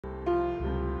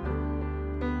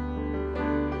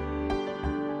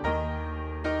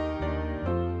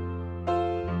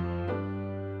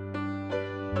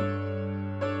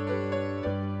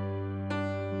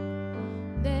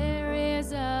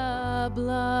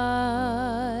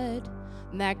blood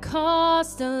that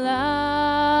cost a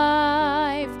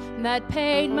life, that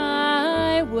paid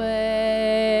my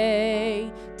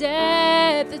way,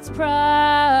 death its price.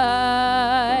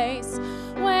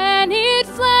 When it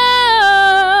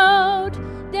flowed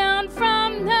down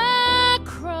from the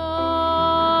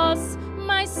cross,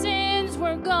 my sins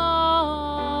were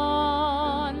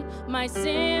gone, my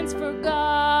sins forgot.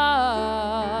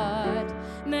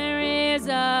 There is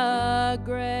a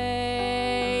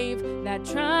grave that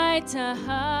tried to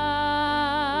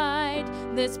hide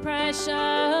this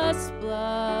precious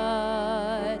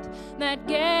blood that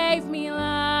gave me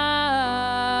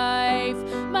life.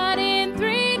 But in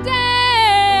 3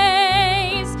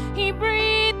 days he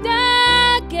breathed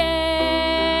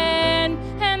again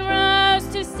and rose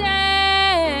to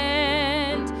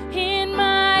stand in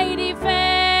my defense.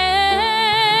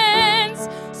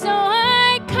 So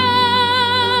I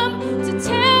come to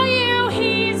tell you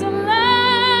he's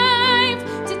alive,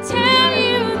 to tell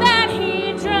you that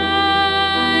he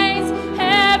dries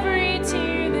every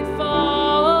tear that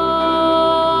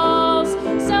falls.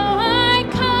 So I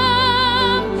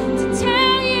come to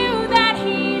tell you that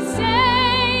he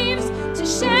saves, to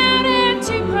shout and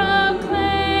to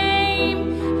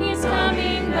proclaim he's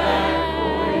coming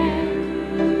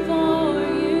back for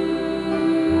you.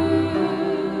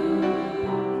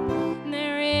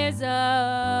 There is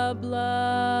a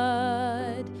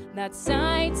blood that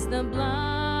sights the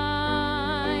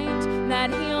blind,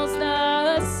 that heals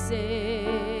the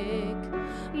sick,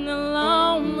 the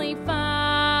lonely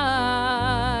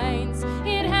finds.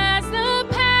 It has the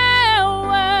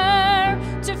power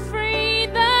to free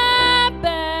the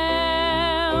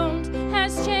bound,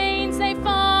 as chains they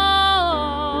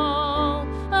fall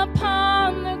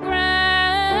upon the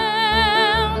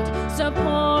ground. So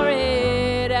pour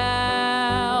it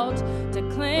out to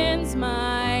cleanse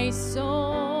my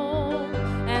soul,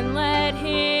 and let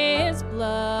his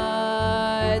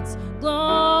blood's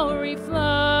glory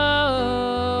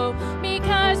flow.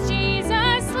 Because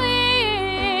Jesus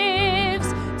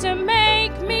lives to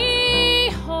make me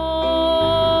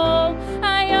whole.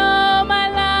 I owe my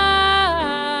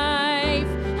life,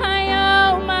 I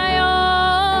owe my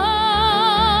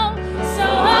all. So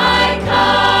I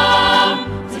come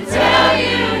to tell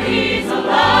you he's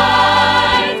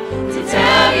alive, to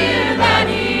tell you that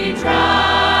he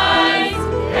dries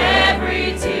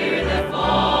every tear that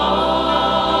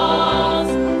falls.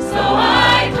 So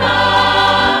I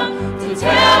come to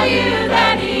tell you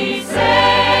that he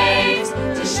saves,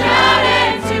 to shout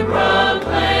and to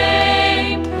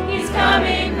proclaim he's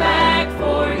coming back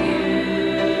for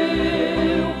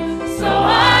you. So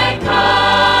I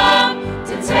come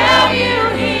to tell you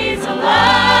he's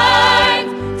alive,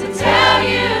 to tell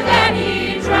you that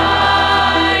he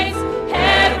dries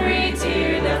every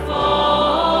tear that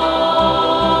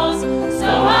falls. So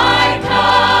I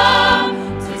come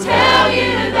to tell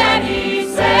you that he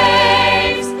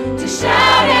saves, to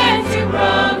shout and to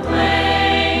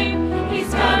proclaim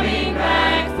he's coming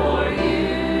back for you.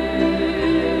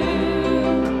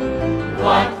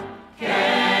 What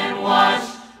can wash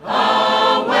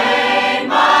away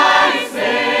my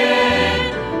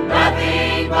sin?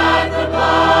 Nothing but the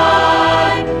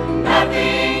blood,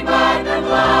 nothing but the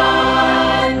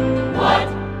blood. What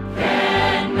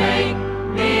can make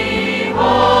me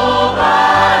whole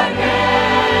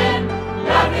again?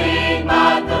 Nothing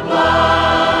but the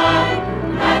blood,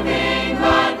 nothing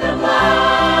but the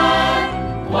blood.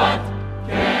 What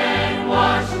can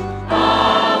wash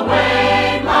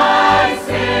away my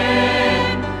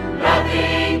sin?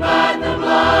 Nothing but the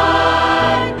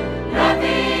blood,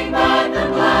 nothing but the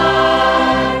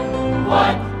blood.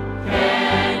 What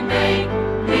can make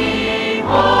me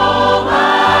whole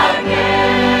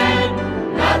again?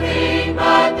 Nothing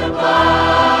but the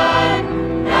blood,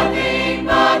 nothing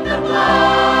but the blood.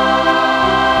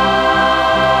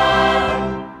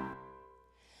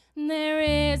 There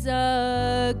is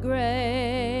a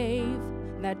grave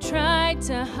that tried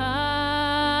to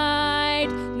hide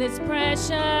this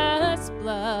precious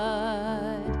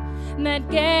blood that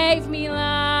gave me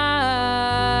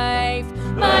life.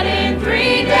 But in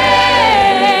 3 days